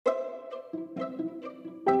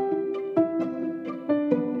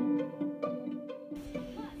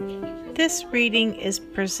This reading is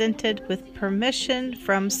presented with permission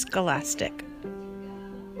from Scholastic.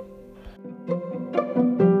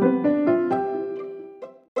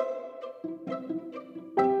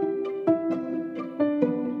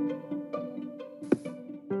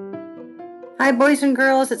 Hi, boys and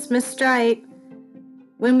girls, it's Miss Stripe.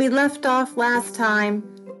 When we left off last time,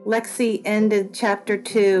 Lexi ended chapter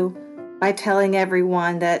 2 by telling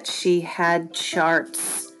everyone that she had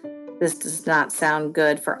charts. This does not sound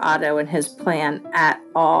good for Otto and his plan at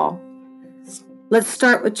all. Let's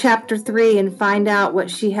start with chapter 3 and find out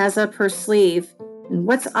what she has up her sleeve. And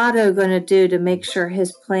what's Otto going to do to make sure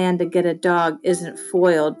his plan to get a dog isn't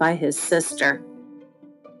foiled by his sister?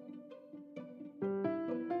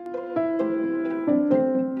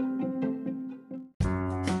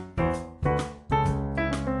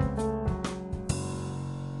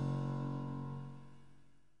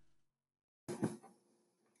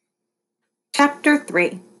 Chapter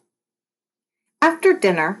 3. After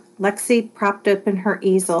dinner, Lexi propped open her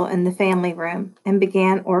easel in the family room and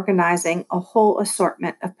began organizing a whole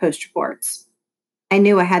assortment of poster boards. I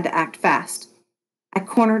knew I had to act fast. I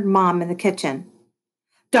cornered Mom in the kitchen.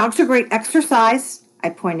 Dogs are great exercise,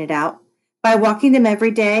 I pointed out. By walking them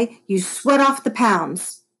every day, you sweat off the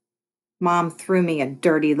pounds. Mom threw me a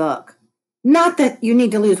dirty look. Not that you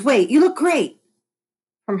need to lose weight. You look great.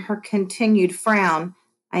 From her continued frown,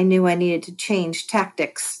 I knew I needed to change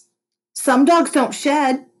tactics. Some dogs don't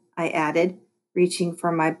shed, I added, reaching for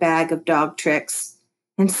my bag of dog tricks.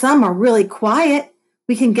 And some are really quiet.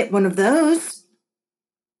 We can get one of those.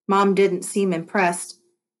 Mom didn't seem impressed.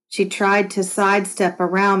 She tried to sidestep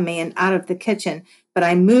around me and out of the kitchen, but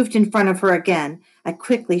I moved in front of her again. I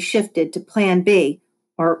quickly shifted to Plan B,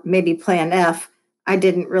 or maybe Plan F. I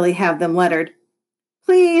didn't really have them lettered.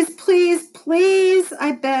 Please, please, please,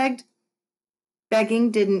 I begged.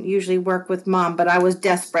 Begging didn't usually work with Mom, but I was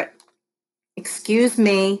desperate. Excuse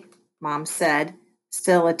me, Mom said,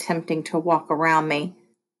 still attempting to walk around me,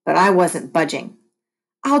 but I wasn't budging.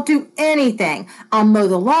 I'll do anything. I'll mow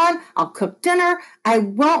the lawn. I'll cook dinner. I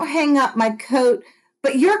won't hang up my coat,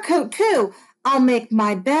 but your coat too. I'll make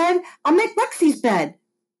my bed. I'll make Lexi's bed.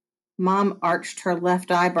 Mom arched her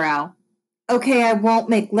left eyebrow. Okay, I won't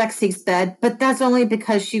make Lexi's bed, but that's only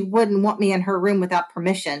because she wouldn't want me in her room without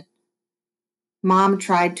permission. Mom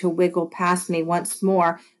tried to wiggle past me once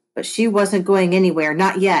more, but she wasn't going anywhere,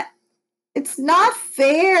 not yet. It's not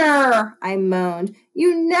fair, I moaned.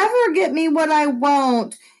 You never get me what I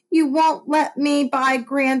want. You won't let me buy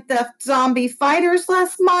Grand Theft Zombie Fighters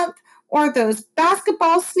last month, or those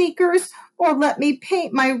basketball sneakers, or let me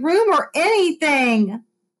paint my room or anything.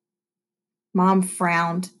 Mom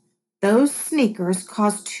frowned. Those sneakers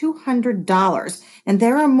cost $200, and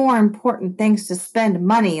there are more important things to spend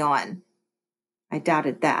money on. I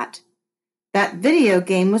doubted that. That video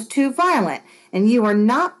game was too violent, and you are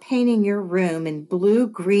not painting your room in blue,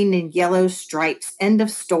 green, and yellow stripes. End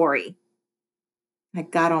of story. I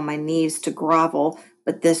got on my knees to grovel,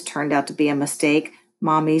 but this turned out to be a mistake.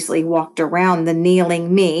 Mom easily walked around the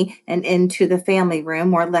kneeling me and into the family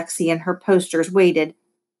room where Lexi and her posters waited.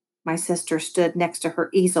 My sister stood next to her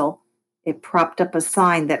easel. It propped up a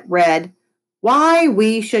sign that read, Why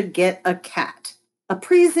We Should Get a Cat. A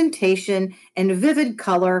presentation in vivid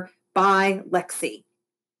color by Lexi.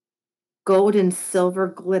 Gold and silver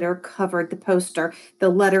glitter covered the poster. The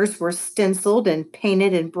letters were stenciled and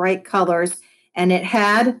painted in bright colors, and it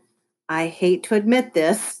had, I hate to admit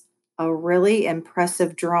this, a really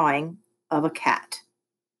impressive drawing of a cat.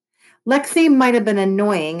 Lexi might have been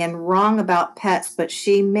annoying and wrong about pets, but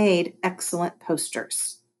she made excellent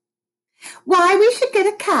posters. Why We Should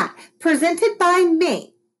Get a Cat, presented by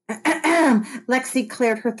me. Lexi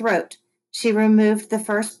cleared her throat. She removed the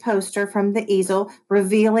first poster from the easel,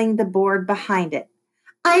 revealing the board behind it.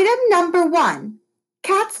 Item number 1.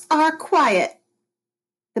 Cats are quiet.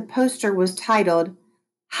 The poster was titled,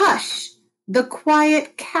 Hush, the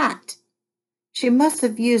Quiet Cat. She must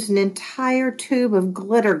have used an entire tube of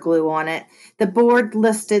glitter glue on it. The board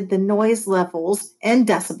listed the noise levels in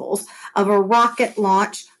decibels of a rocket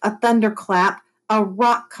launch, a thunderclap, a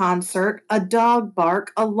rock concert, a dog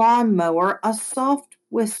bark, a lawnmower, a soft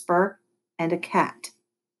whisper, and a cat.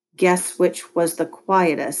 Guess which was the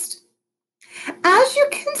quietest? As you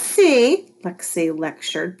can see, Lexi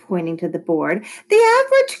lectured, pointing to the board, the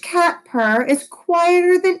average cat purr is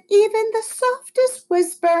quieter than even the softest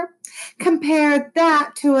whisper. Compare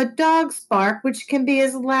that to a dog's bark, which can be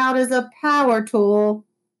as loud as a power tool.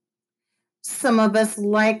 Some of us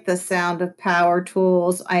like the sound of power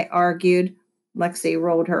tools, I argued. Lexi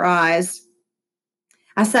rolled her eyes.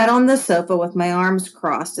 I sat on the sofa with my arms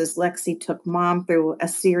crossed as Lexi took Mom through a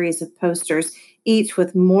series of posters, each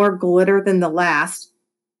with more glitter than the last.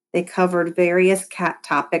 They covered various cat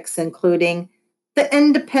topics, including the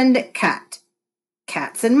independent cat,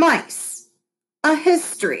 cats and mice, a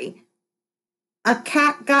history, a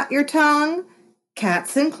cat got your tongue,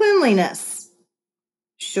 cats and cleanliness.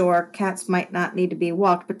 Sure, cats might not need to be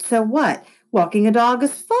walked, but so what? Walking a dog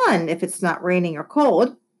is fun if it's not raining or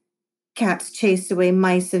cold. Cats chased away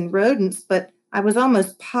mice and rodents, but I was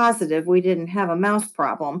almost positive we didn't have a mouse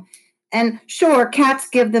problem. And sure, cats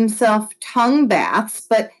give themselves tongue baths,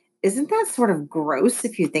 but isn't that sort of gross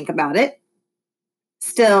if you think about it?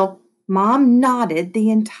 Still, Mom nodded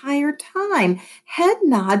the entire time. Head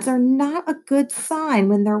nods are not a good sign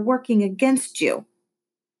when they're working against you.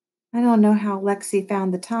 I don't know how Lexi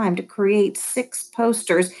found the time to create 6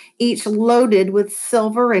 posters, each loaded with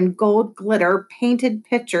silver and gold glitter, painted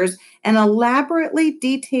pictures, and elaborately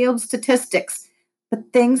detailed statistics.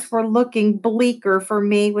 But things were looking bleaker for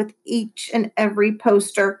me with each and every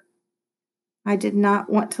poster. I did not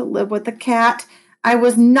want to live with a cat. I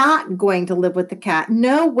was not going to live with the cat.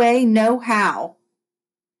 No way, no how.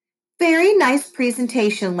 Very nice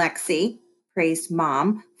presentation, Lexi, praised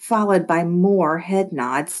Mom, followed by more head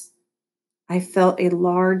nods. I felt a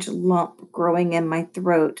large lump growing in my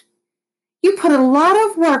throat. You put a lot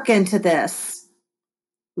of work into this.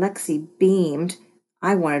 Lexi beamed.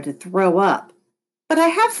 I wanted to throw up. But I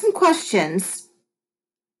have some questions.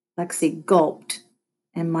 Lexi gulped,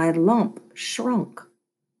 and my lump shrunk.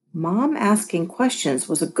 Mom asking questions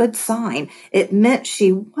was a good sign. It meant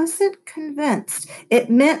she wasn't convinced. It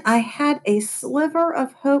meant I had a sliver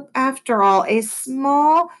of hope after all, a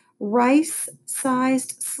small,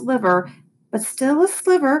 rice-sized sliver, but still a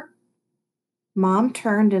sliver. Mom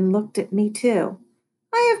turned and looked at me too.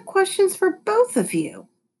 I have questions for both of you.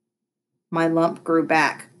 My lump grew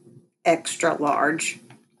back, extra large.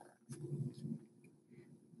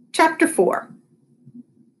 Chapter 4.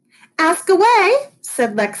 Ask away,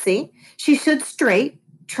 said Lexi. She stood straight,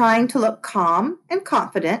 trying to look calm and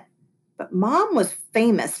confident, but Mom was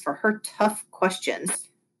famous for her tough questions.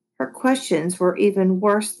 Her questions were even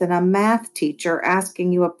worse than a math teacher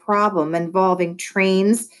asking you a problem involving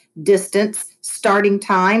trains, distance, starting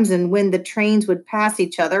times, and when the trains would pass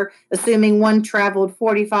each other, assuming one traveled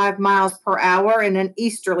 45 miles per hour in an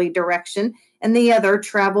easterly direction and the other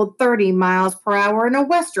traveled 30 miles per hour in a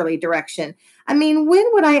westerly direction. I mean, when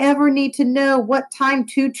would I ever need to know what time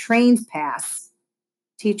 2 trains pass?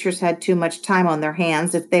 Teachers had too much time on their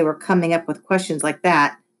hands if they were coming up with questions like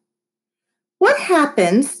that. What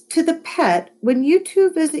happens to the pet when you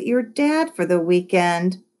two visit your dad for the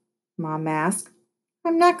weekend? Mom asked.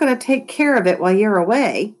 I'm not going to take care of it while you're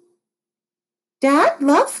away. Dad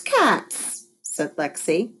loves cats, said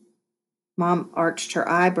Lexi. Mom arched her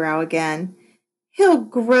eyebrow again. He'll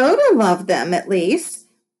grow to love them, at least.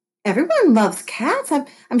 Everyone loves cats.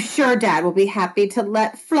 I'm sure Dad will be happy to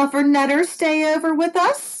let Fluffernutter stay over with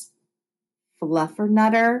us.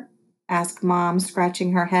 Fluffernutter? Asked Mom,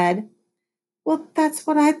 scratching her head. Well, that's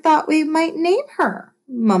what I thought we might name her,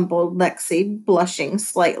 mumbled Lexi, blushing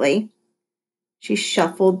slightly. She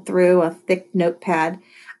shuffled through a thick notepad.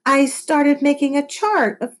 I started making a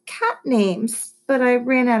chart of cat names, but I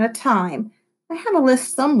ran out of time. I have a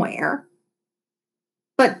list somewhere.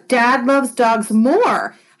 But Dad loves dogs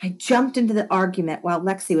more. I jumped into the argument while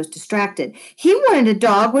Lexi was distracted. He wanted a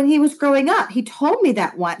dog when he was growing up. He told me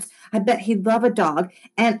that once. I bet he'd love a dog,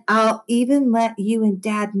 and I'll even let you and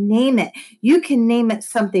Dad name it. You can name it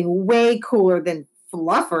something way cooler than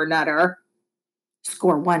Fluffernutter.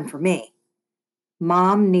 Score 1 for me.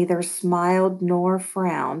 Mom neither smiled nor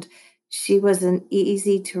frowned. She was as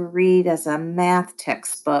easy to read as a math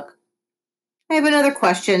textbook. I have another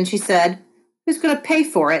question, she said. Who's going to pay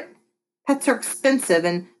for it? Pets are expensive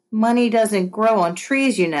and money doesn't grow on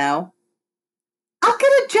trees, you know. I'll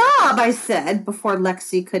get a job, I said before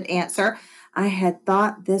Lexi could answer. I had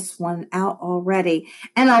thought this one out already,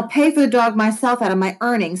 and I'll pay for the dog myself out of my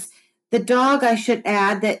earnings. The dog, I should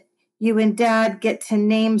add, that you and Dad get to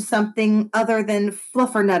name something other than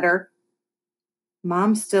Fluffernutter.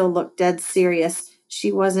 Mom still looked dead serious.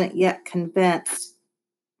 She wasn't yet convinced.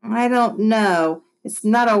 I don't know. It's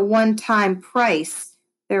not a one-time price.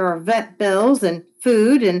 There are vet bills and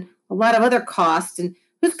food and a lot of other costs, and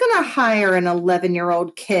who's going to hire an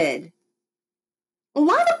 11-year-old kid? A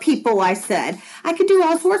lot of people, I said. I could do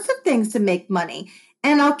all sorts of things to make money,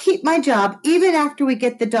 and I'll keep my job even after we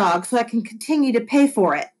get the dog so I can continue to pay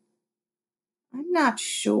for it. I'm not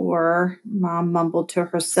sure, Mom mumbled to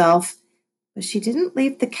herself, but she didn't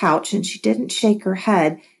leave the couch and she didn't shake her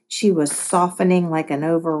head. She was softening like an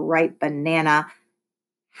overripe banana.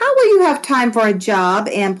 How will you have time for a job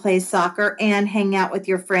and play soccer and hang out with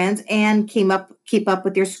your friends and keep up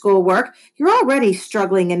with your schoolwork? You're already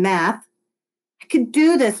struggling in math. I can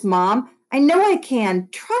do this, Mom. I know I can.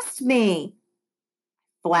 Trust me.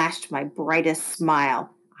 Flashed my brightest smile.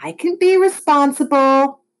 I can be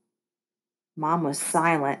responsible. Mom was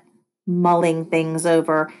silent, mulling things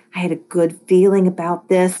over. I had a good feeling about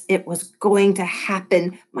this. It was going to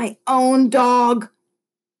happen. My own dog.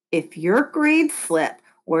 If your grades slip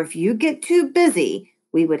or if you get too busy,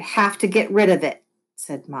 we would have to get rid of it,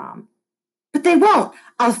 said Mom. But they won't.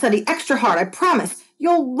 I'll study extra hard, I promise.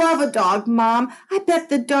 You'll love a dog, Mom. I bet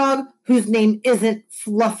the dog, whose name isn't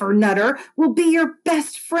Fluffernutter, will be your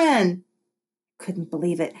best friend. Couldn't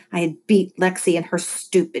believe it. I had beat Lexi in her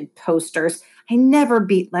stupid posters. I never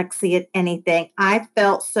beat Lexi at anything. I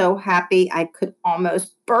felt so happy I could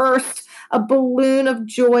almost burst, a balloon of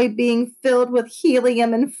joy being filled with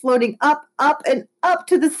helium and floating up, up, and up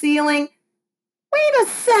to the ceiling. Wait a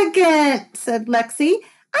second, said Lexi.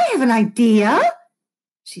 I have an idea.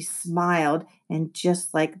 She smiled, and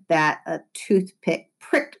just like that, a toothpick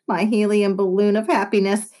pricked my helium balloon of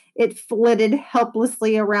happiness. It flitted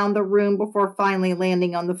helplessly around the room before finally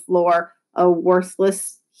landing on the floor, a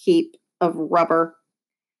worthless heap of rubber.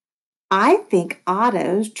 I think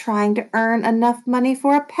Otto's trying to earn enough money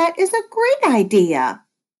for a pet is a great idea.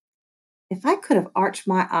 If I could have arched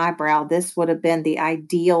my eyebrow, this would have been the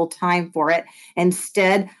ideal time for it.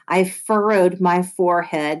 Instead, I furrowed my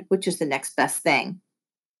forehead, which is the next best thing.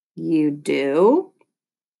 You do?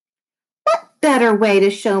 Better way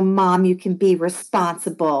to show Mom you can be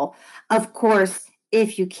responsible. Of course,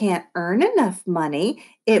 if you can't earn enough money,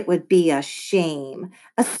 it would be a shame,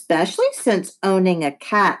 especially since owning a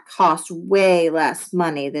cat costs way less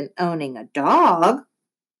money than owning a dog.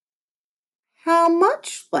 How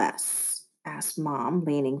much less? Asked Mom,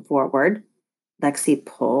 leaning forward. Lexi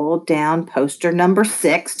pulled down poster number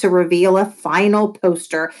 6 to reveal a final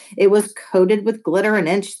poster. It was coated with glitter an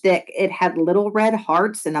inch thick. It had little red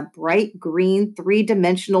hearts and a bright green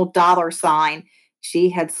three-dimensional dollar sign. She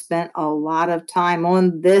had spent a lot of time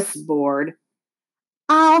on this board.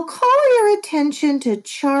 I'll call your attention to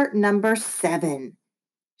chart number 7.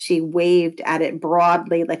 She waved at it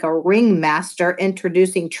broadly like a ringmaster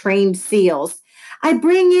introducing trained seals. I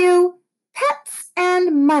bring you pets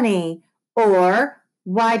and money, or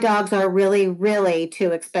why dogs are really, really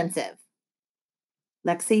too expensive.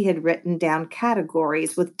 Lexi had written down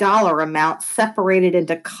categories with dollar amounts separated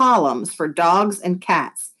into columns for dogs and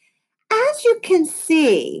cats. As you can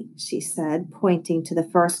see, she said, pointing to the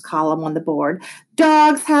first column on the board,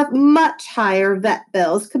 dogs have much higher vet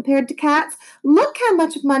bills compared to cats. Look how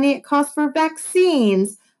much money it costs for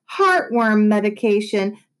vaccines, heartworm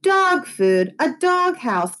medication, dog food, a dog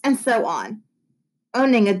house, and so on.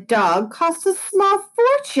 Owning a dog costs a small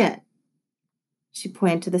fortune. She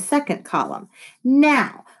pointed to the second column.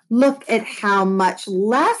 Now, look at how much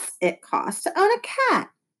less it costs to own a cat.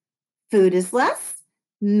 Food is less.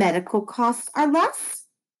 Medical costs are less.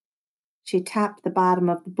 She tapped the bottom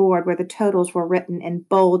of the board where the totals were written in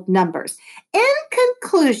bold numbers. In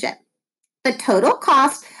conclusion, the total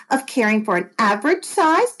cost of caring for an average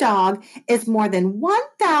sized dog is more than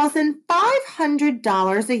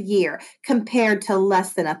 $1,500 a year compared to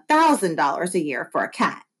less than $1,000 a year for a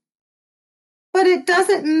cat. But it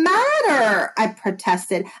doesn't matter, I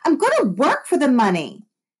protested. I'm going to work for the money.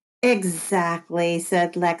 Exactly,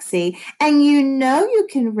 said Lexi. And you know you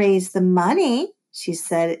can raise the money. She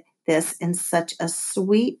said this in such a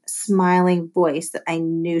sweet, smiling voice that I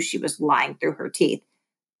knew she was lying through her teeth.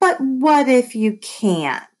 But what if you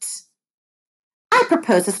can't? I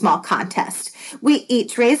propose a small contest. We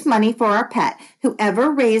each raise money for our pet.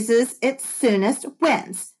 Whoever raises it soonest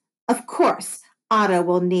wins. Of course, Otto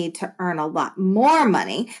will need to earn a lot more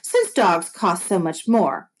money since dogs cost so much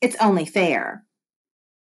more. It's only fair.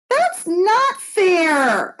 That's not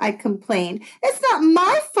fair, I complained. It's not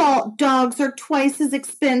my fault dogs are twice as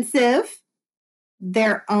expensive.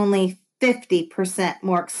 They're only 50%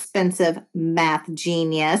 more expensive, math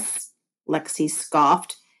genius, Lexi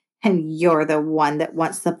scoffed. And you're the one that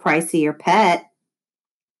wants the price of your pet.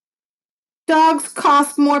 Dogs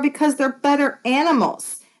cost more because they're better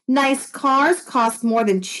animals. Nice cars cost more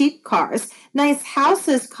than cheap cars. Nice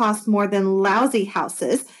houses cost more than lousy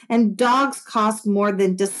houses. And dogs cost more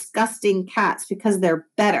than disgusting cats because they're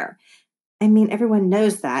better. I mean, everyone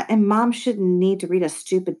knows that. And Mom shouldn't need to read a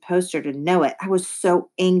stupid poster to know it. I was so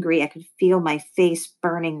angry I could feel my face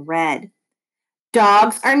burning red.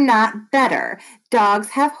 Dogs are not better. Dogs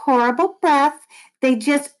have horrible breath. They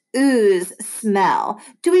just ooze smell.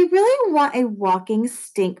 Do we really want a walking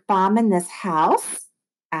stink bomb in this house?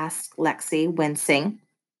 Asked Lexi, wincing.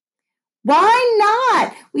 Why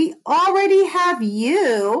not? We already have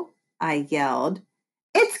you, I yelled.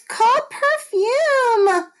 It's called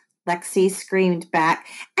perfume, Lexi screamed back,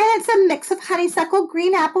 and it's a mix of honeysuckle,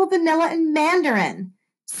 green apple, vanilla, and mandarin.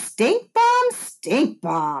 Stink bomb, stink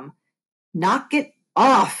bomb. Knock it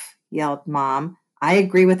off, yelled Mom. I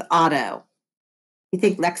agree with Otto. You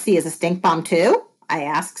think Lexi is a stink bomb too? I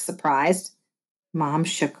asked, surprised. Mom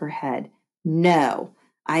shook her head. No,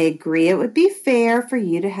 I agree it would be fair for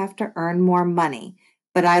you to have to earn more money,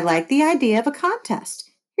 but I like the idea of a contest.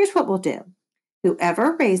 Here's what we'll do.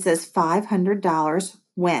 Whoever raises $500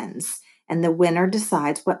 wins, and the winner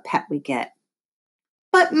decides what pet we get.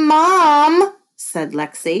 But Mom, said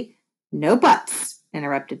Lexi. No buts,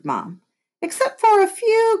 interrupted Mom. Except for a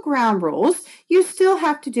few ground rules, you still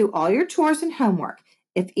have to do all your chores and homework.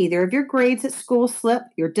 If either of your grades at school slip,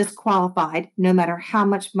 you're disqualified, no matter how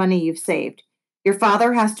much money you've saved. Your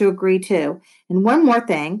father has to agree too. And one more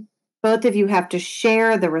thing, both of you have to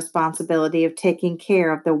share the responsibility of taking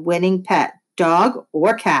care of the winning pet, dog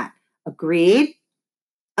or cat. Agreed?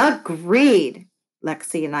 Agreed,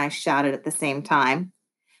 Lexi and I shouted at the same time.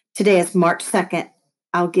 Today is March 2nd.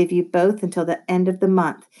 I'll give you both until the end of the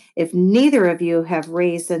month. If neither of you have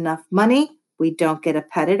raised enough money, we don't get a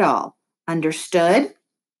pet at all. Understood?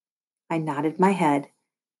 I nodded my head.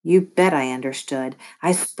 You bet I understood.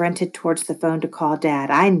 I sprinted towards the phone to call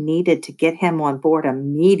Dad. I needed to get him on board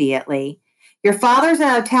immediately. Your father's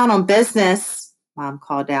out of town on business, Mom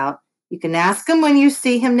called out. You can ask him when you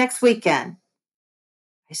see him next weekend.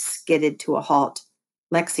 I skidded to a halt.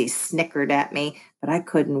 Lexi snickered at me, but I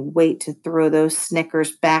couldn't wait to throw those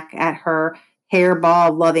snickers back at her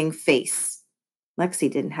hairball-loving face.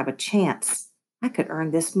 Lexi didn't have a chance. I could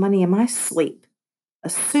earn this money in my sleep,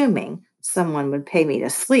 assuming someone would pay me to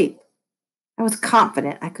sleep. I was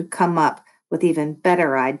confident I could come up with even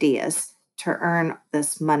better ideas to earn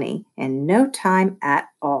this money in no time at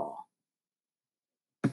all.